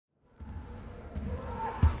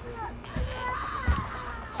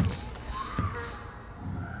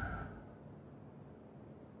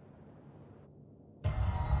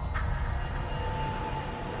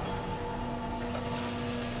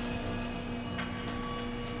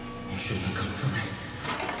shouldn't have come for me.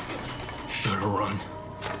 Should have run.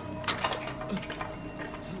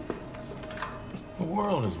 The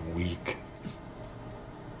world is weak.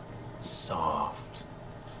 Soft.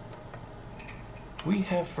 We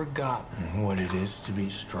have forgotten what it is to be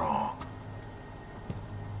strong.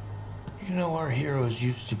 You know, our heroes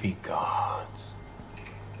used to be gods.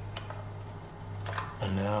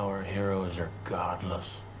 And now our heroes are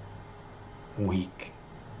godless, weak,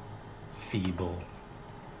 feeble,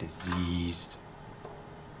 diseased.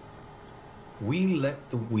 We let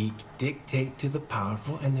the weak dictate to the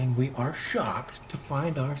powerful, and then we are shocked to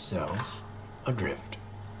find ourselves adrift.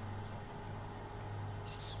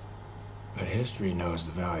 But history knows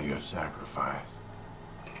the value of sacrifice,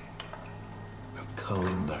 of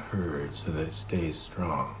culling the herd so that it stays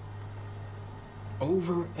strong.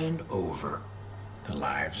 Over and over, the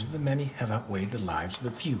lives of the many have outweighed the lives of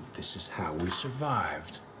the few. This is how we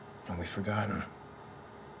survived, and we've forgotten.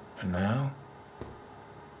 And now,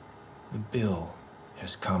 the bill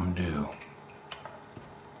has come due.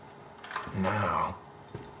 Now,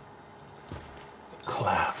 the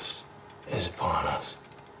collapse is upon us.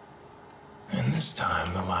 And this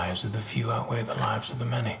time, the lives of the few outweigh the lives of the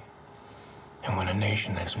many. And when a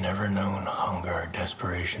nation that's never known hunger or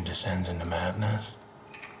desperation descends into madness,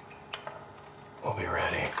 we'll be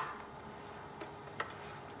ready.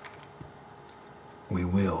 We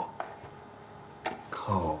will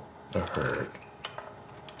cull the herd.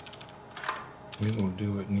 We will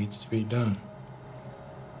do what needs to be done.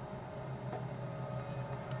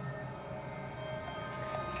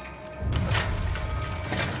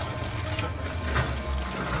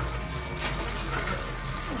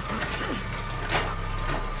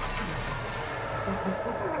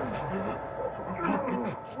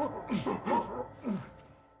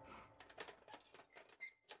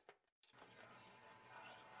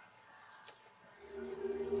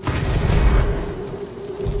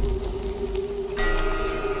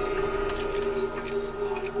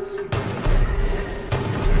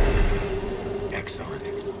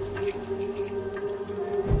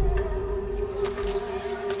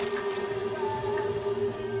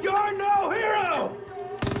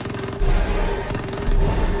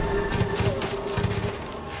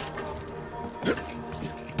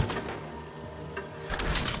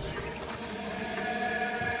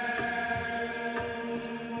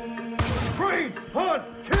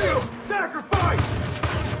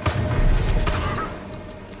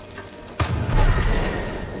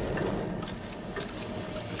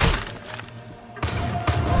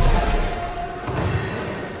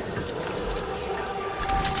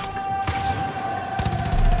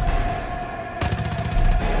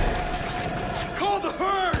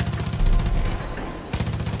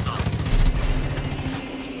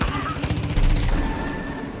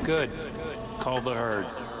 Good. Call the herd.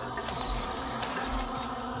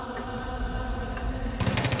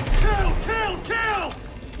 Kill! Kill! Kill!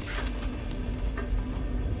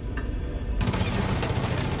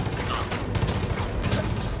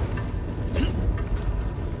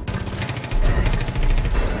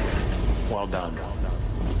 Well done.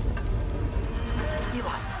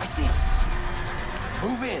 Eli, I see it.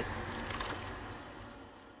 Move in.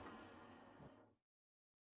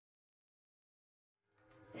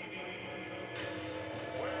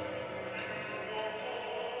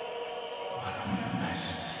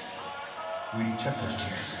 Check those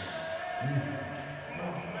chairs.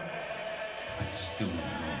 Like stewing in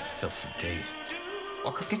their own filth for days.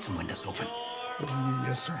 Walker, get some windows open.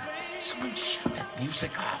 Yes, sir. Someone shut that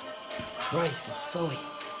music off. Christ, it's Sully.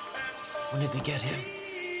 When did they get him?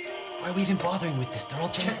 Why are we even bothering with this? They're all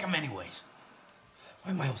dead. Check them anyways.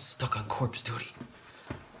 Why am I all stuck on corpse duty?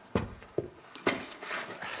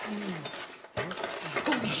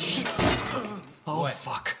 Holy shit! Oh, what?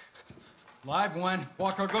 Fuck. Live one.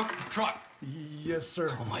 Walker, go to the truck. Yes,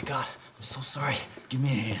 sir. Oh, my God. I'm so sorry. Give me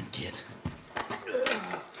a hand, kid.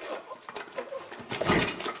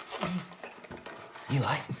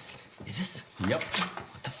 Eli, is this... Yep.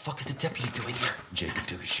 What the fuck is the deputy doing here? Jacob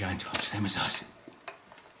took his shine to him, same as us.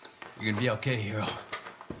 You're gonna be okay, hero.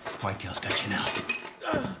 Whitetail's got you now.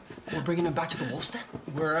 We're bringing him back to the wolf's den?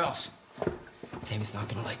 Where else? Tammy's not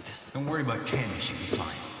gonna like this. Don't worry about Tammy, she'll be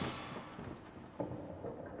fine.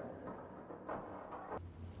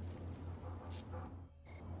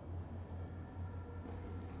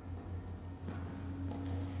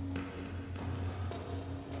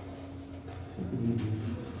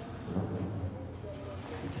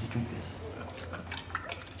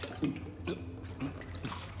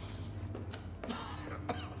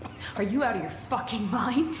 Are you out of your fucking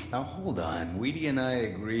mind? Now hold on. Weedy and I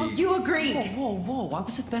agreed. Oh, you agreed! Whoa, whoa, whoa. I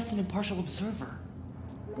was at best an impartial observer.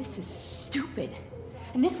 This is stupid.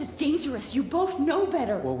 And this is dangerous. You both know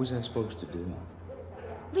better. What was I supposed to do?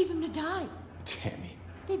 Leave him to die. Tammy.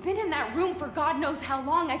 They've been in that room for God knows how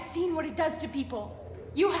long. I've seen what it does to people.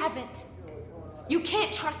 You haven't. You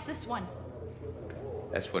can't trust this one.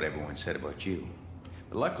 That's what everyone said about you.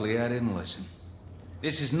 But luckily, I didn't listen.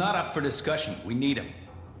 This is not up for discussion. We need him.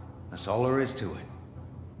 That's all there is to it.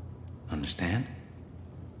 Understand?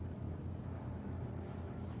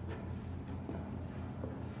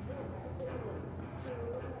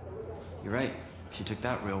 You're right. She took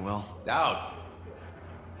that real well. Out!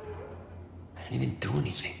 I didn't even do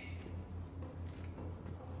anything.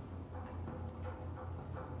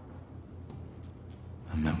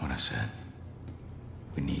 I meant what I said.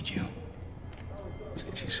 We need you. Let's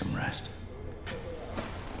get you some rest.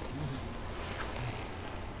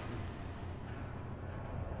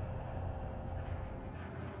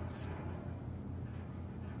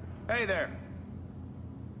 Hey there.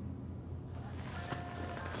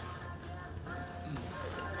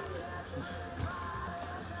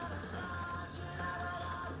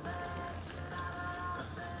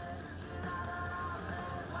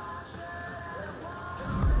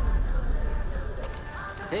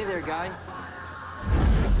 Hey there, guy.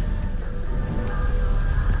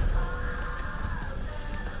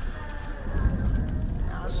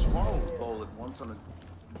 I swallowed a bowl at once on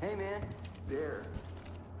a Hey, man. bear.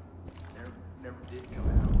 Never did come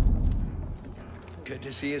out. Good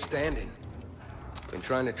to see you standing. Been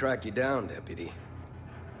trying to track you down, Deputy.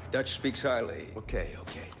 Dutch speaks highly. Okay.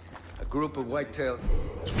 A group of whitetail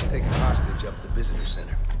was taken hostage up the visitor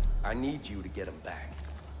center. I need you to get them back.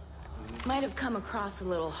 Might have come across a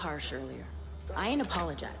little harsh earlier. I ain't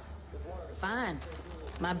apologizing. Fine.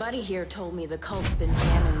 My buddy here told me the cult's been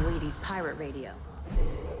jamming Wheaty's pirate radio.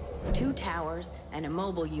 2 towers and a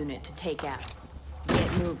mobile unit to take out.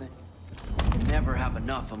 Get moving. Never have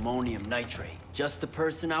enough ammonium nitrate. Just the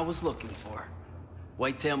person I was looking for.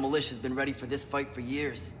 Whitetail Militia's been ready for this fight for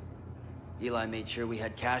years. Eli made sure we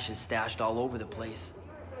had caches stashed all over the place.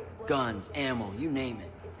 Guns, ammo, you name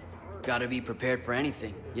it. Gotta be prepared for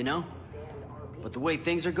anything, you know? But the way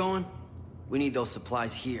things are going, we need those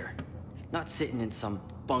supplies here. Not sitting in some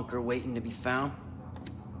bunker waiting to be found.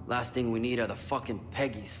 Last thing we need are the fucking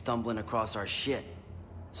Peggies stumbling across our shit.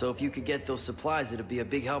 So if you could get those supplies, it'd be a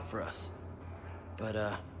big help for us.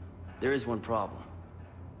 But, there is one problem.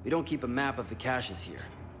 We don't keep a map of the caches here.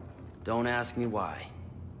 Don't ask me why.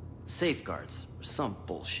 Safeguards, or some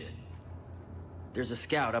bullshit. There's a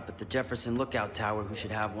scout up at the Jefferson Lookout Tower who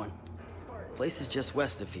should have one. Place is just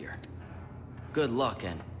west of here. Good luck,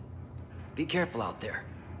 and be careful out there.